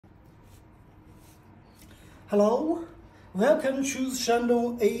Hello, welcome to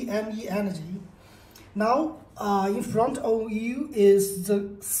channel AME Energy. Now, in front of you is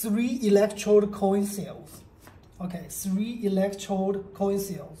the 3 electrode coin cells. Okay, 3 electrode coin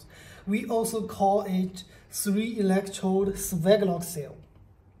cells. We also call it 3 electrode swagelok cell.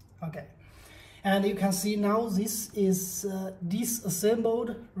 Okay, and you can see now this is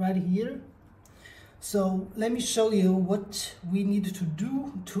disassembled right here. So let me show you what we need to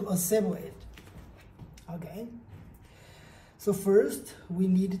do to assemble it. Okay, so first we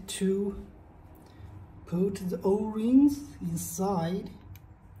need to put the O-rings inside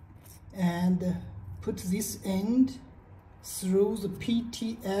and put this end through the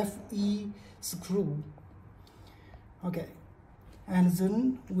PTFE screw. Okay, and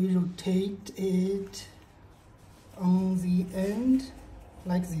then we rotate it on the end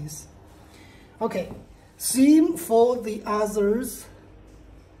like this. Okay, same for the others.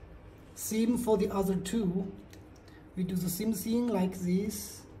 Same for the other two. We do the same thing like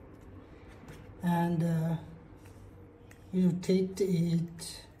this, and we rotate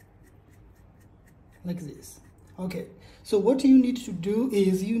it like this. Okay, so what you need to do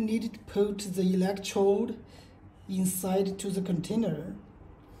is you need to put the electrode inside to the container,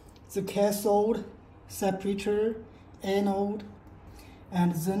 the cathode, separator, anode,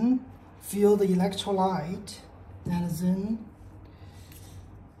 and then fill the electrolyte, and then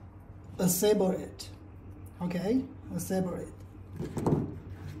assemble it. Okay, assemble it.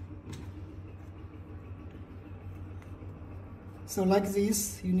 So like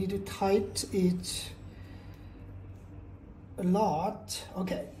this, you need to tighten it a lot.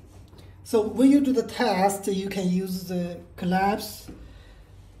 Okay, so when you do the test, you can use the clamps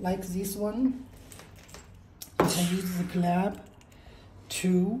like this one. You can use the clamp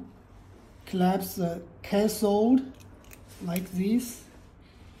to clamp the cathode like this,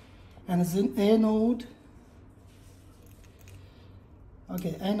 and then anode.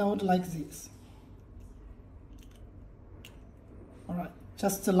 Okay, anode like this. All right,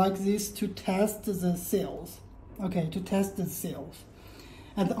 just like this to test the cells. Okay, to test the cells.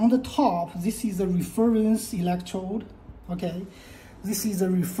 And on the top, this is a reference electrode. Okay, this is a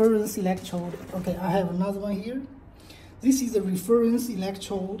reference electrode. Okay, I have another one here. This is a reference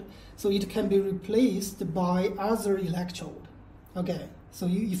electrode, so it can be replaced by other electrode. Okay, so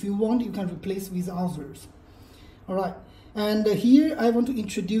if you want, you can replace with others. All right, and here I want to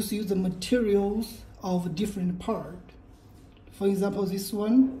introduce you the materials of different part. For example, this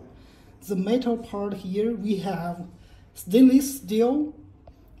one, the metal part here, we have stainless steel,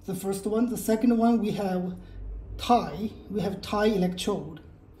 the first one. The second one, we have tie electrode.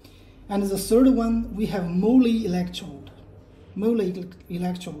 And the third one, we have moly electrode,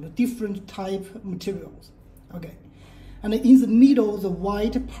 different type materials. Okay. And in the middle, the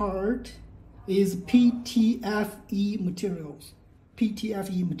white part is PTFE materials.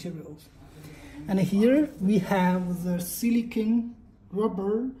 And here we have the silicon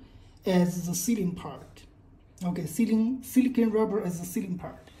rubber as the sealing part. Okay, silicon rubber as the sealing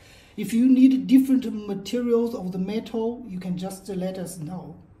part. If you need different materials of the metal, you can just let us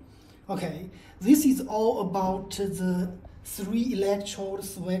know. Okay, this is all about the 3 electrode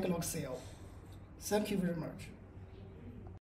swagelok cell. Thank you very much.